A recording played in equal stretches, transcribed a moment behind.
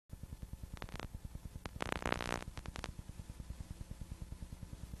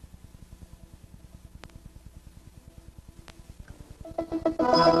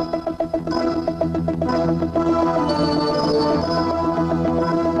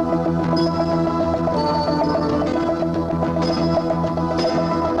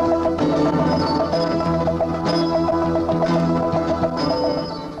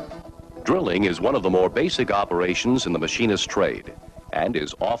Drilling is one of the more basic operations in the machinist trade and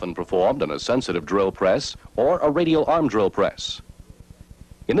is often performed on a sensitive drill press or a radial arm drill press.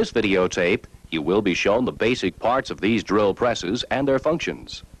 In this videotape, you will be shown the basic parts of these drill presses and their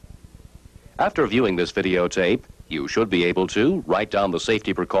functions. After viewing this videotape, you should be able to write down the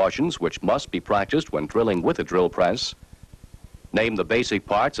safety precautions which must be practiced when drilling with a drill press, name the basic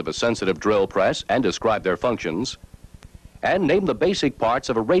parts of a sensitive drill press and describe their functions, and name the basic parts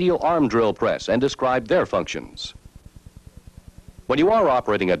of a radial arm drill press and describe their functions. When you are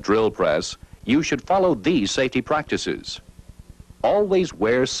operating a drill press, you should follow these safety practices. Always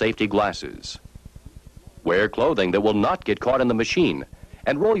wear safety glasses. Wear clothing that will not get caught in the machine,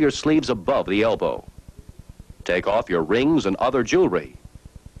 and roll your sleeves above the elbow. Take off your rings and other jewelry.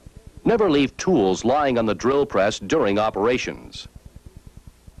 Never leave tools lying on the drill press during operations.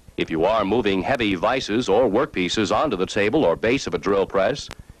 If you are moving heavy vices or workpieces onto the table or base of a drill press,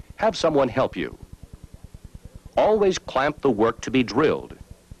 have someone help you. Always clamp the work to be drilled.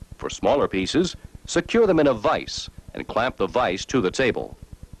 For smaller pieces, secure them in a vise and clamp the vise to the table.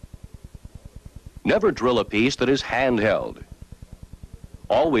 Never drill a piece that is handheld.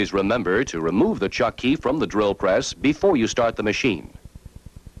 Always remember to remove the chuck key from the drill press before you start the machine.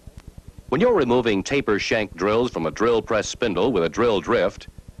 When you're removing taper shank drills from a drill press spindle with a drill drift,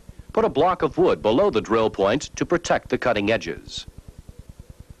 put a block of wood below the drill point to protect the cutting edges.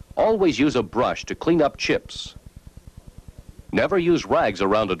 Always use a brush to clean up chips. Never use rags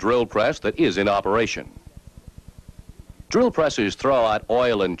around a drill press that is in operation. Drill presses throw out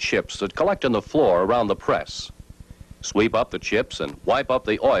oil and chips that collect on the floor around the press. Sweep up the chips and wipe up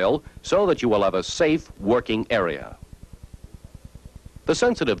the oil so that you will have a safe working area. The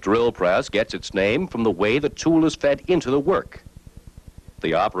sensitive drill press gets its name from the way the tool is fed into the work.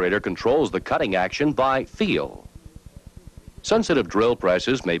 The operator controls the cutting action by feel. Sensitive drill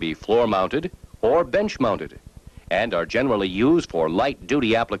presses may be floor-mounted or bench-mounted and are generally used for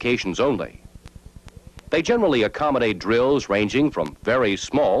light-duty applications only. They generally accommodate drills ranging from very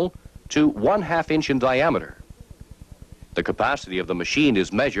small to 1/2 inch in diameter. The capacity of the machine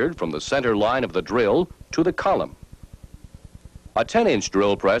is measured from the center line of the drill to the column. A 10-inch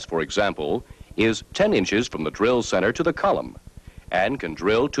drill press, for example, is 10 inches from the drill center to the column and can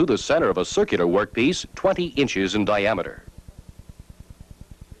drill to the center of a circular workpiece 20 inches in diameter.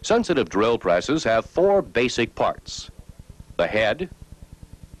 Sensitive drill presses have 4 basic parts: the head,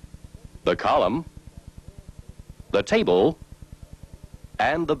 the column, the table,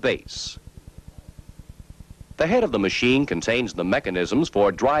 and the base. The head of the machine contains the mechanisms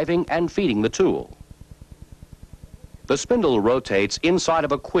for driving and feeding the tool. The spindle rotates inside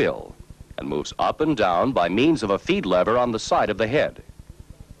of a quill and moves up and down by means of a feed lever on the side of the head.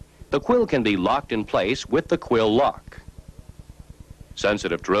 The quill can be locked in place with the quill lock.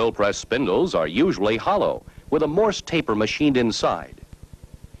 Sensitive drill press spindles are usually hollow with a Morse taper machined inside.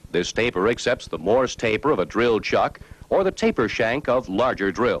 This taper accepts the Morse taper of a drill chuck or the taper shank of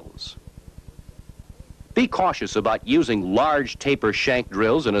larger drills. Be cautious about using large taper shank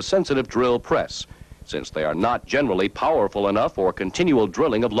drills in a sensitive drill press, since they are not generally powerful enough for continual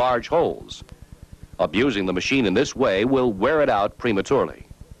drilling of large holes. Abusing the machine in this way will wear it out prematurely.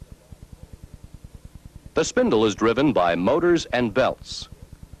 The spindle is driven by motors and belts.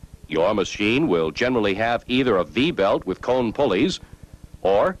 Your machine will generally have either a V-belt with cone pulleys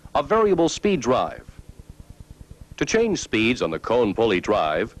or a variable speed drive. To change speeds on the cone pulley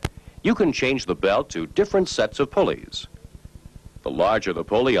drive, you can change the belt to different sets of pulleys. The larger the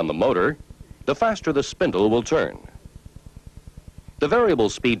pulley on the motor, the faster the spindle will turn. The variable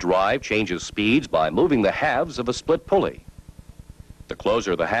speed drive changes speeds by moving the halves of a split pulley. The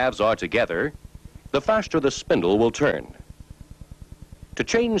closer the halves are together, the faster the spindle will turn. To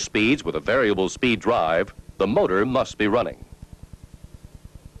change speeds with a variable speed drive, the motor must be running.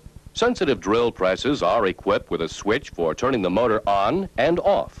 Sensitive drill presses are equipped with a switch for turning the motor on and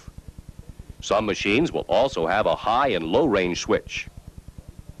off. Some machines will also have a high and low range switch.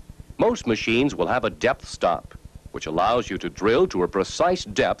 Most machines will have a depth stop, which allows you to drill to a precise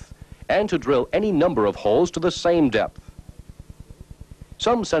depth and to drill any number of holes to the same depth.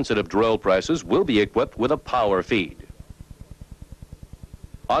 Some sensitive drill presses will be equipped with a power feed.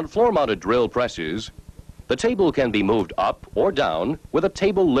 On floor-mounted drill presses, the table can be moved up or down with a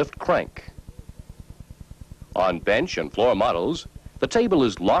table lift crank. On bench and floor models, the table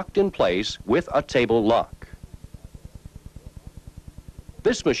is locked in place with a table lock.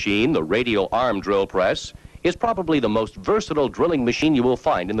 This machine, the radial arm drill press, is probably the most versatile drilling machine you will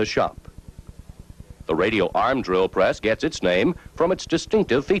find in the shop. The radial arm drill press gets its name from its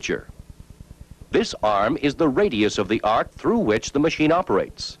distinctive feature. This arm is the radius of the arc through which the machine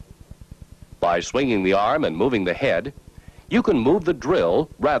operates. By swinging the arm and moving the head, you can move the drill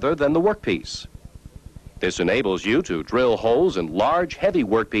rather than the workpiece. This enables you to drill holes in large, heavy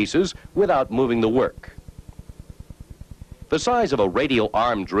workpieces without moving the work. The size of a radial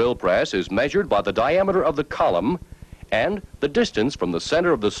arm drill press is measured by the diameter of the column and the distance from the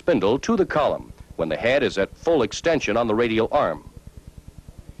center of the spindle to the column when the head is at full extension on the radial arm.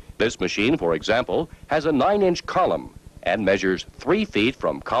 This machine, for example, has a 9-inch column and measures 3 feet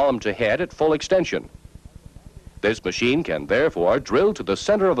from column to head at full extension. This machine can therefore drill to the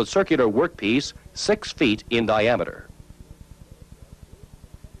center of a circular workpiece 6 feet in diameter.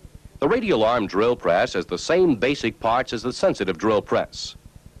 The radial arm drill press has the same basic parts as the sensitive drill press.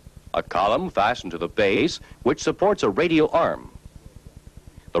 A column fastened to the base which supports a radial arm.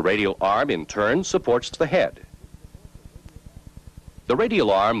 The radial arm in turn supports the head. The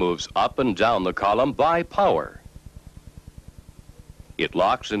radial arm moves up and down the column by power. It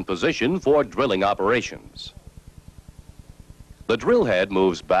locks in position for drilling operations. The drill head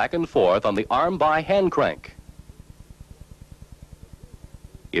moves back and forth on the arm by hand crank.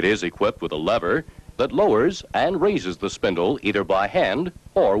 It is equipped with a lever that lowers and raises the spindle either by hand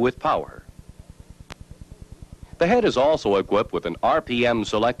or with power. The head is also equipped with an RPM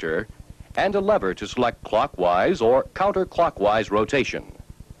selector and a lever to select clockwise or counterclockwise rotation.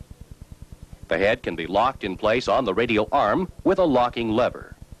 The head can be locked in place on the radial arm with a locking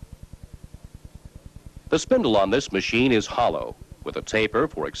lever. The spindle on this machine is hollow, with a taper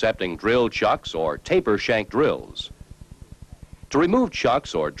for accepting drill chucks or taper shank drills. To remove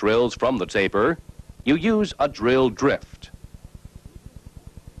chucks or drills from the taper, you use a drill drift.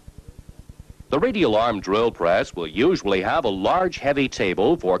 The radial arm drill press will usually have a large heavy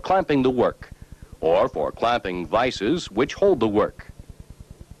table for clamping the work, or for clamping vices which hold the work.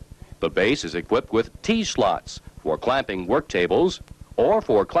 The base is equipped with T-slots for clamping work tables or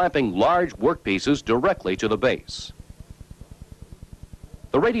for clamping large workpieces directly to the base.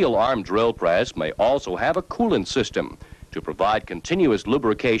 The radial arm drill press may also have a coolant system to provide continuous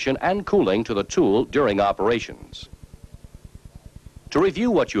lubrication and cooling to the tool during operations. To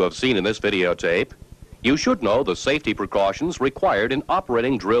review what you have seen in this videotape, you should know the safety precautions required in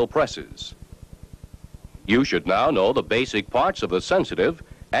operating drill presses. You should now know the basic parts of the sensitive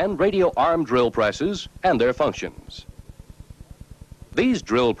and radial arm drill presses and their functions. These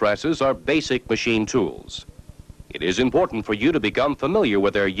drill presses are basic machine tools. It is important for you to become familiar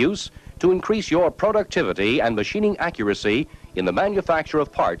with their use to increase your productivity and machining accuracy in the manufacture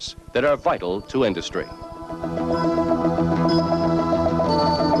of parts that are vital to industry.